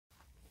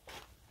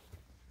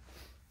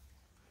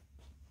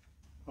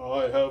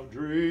I have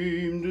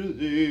dreamed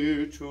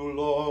thee too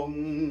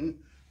long,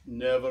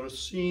 never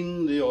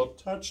seen thee or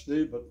touched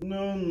thee, but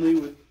known thee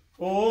with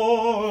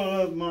all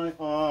of my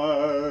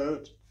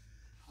heart.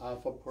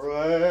 Half a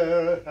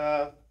prayer,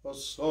 half a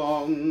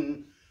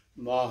song,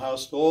 thou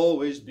hast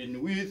always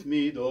been with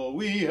me, though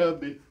we have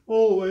been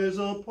always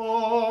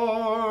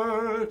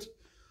apart.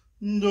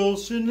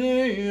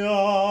 Dulcinea,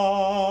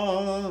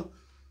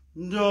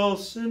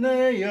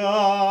 Dulcinea,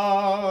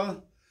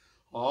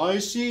 I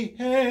see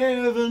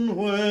heaven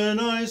when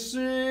I see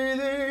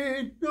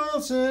thee,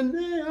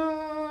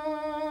 Dulcinea,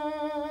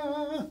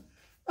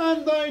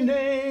 and thy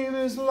name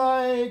is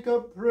like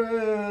a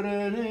prayer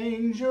an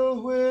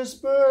angel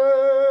whispers.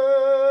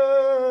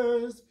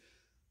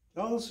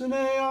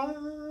 Dulcinea,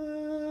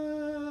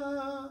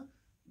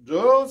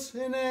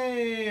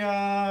 Dulcinea,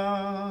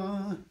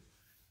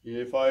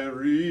 if I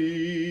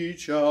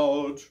reach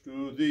out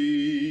to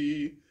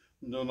thee,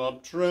 do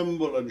not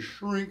tremble and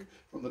shrink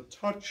from the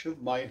touch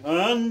of my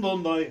hand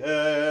on thy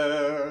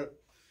hair.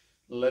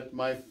 Let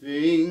my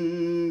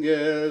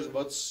fingers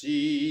but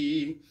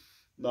see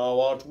thou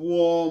art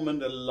warm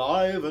and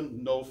alive,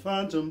 and no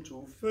phantom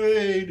to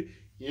fade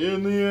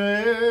in the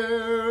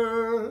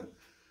air.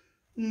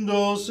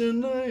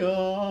 Dulcinea,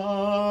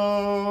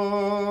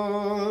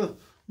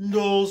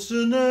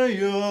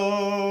 Dulcinea,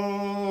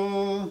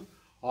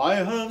 I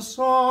have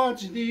sought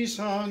thee,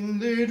 sung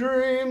thee,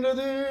 dreamed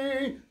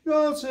thee,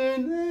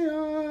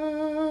 Dulcinea.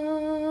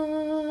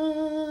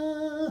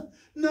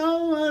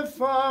 Now I've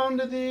found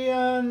thee,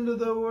 and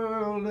the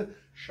world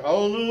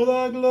shall know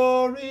thy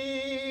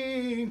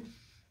glory.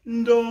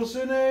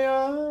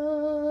 Dulcinea,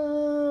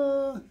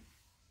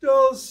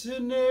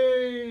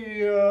 Dulcinea.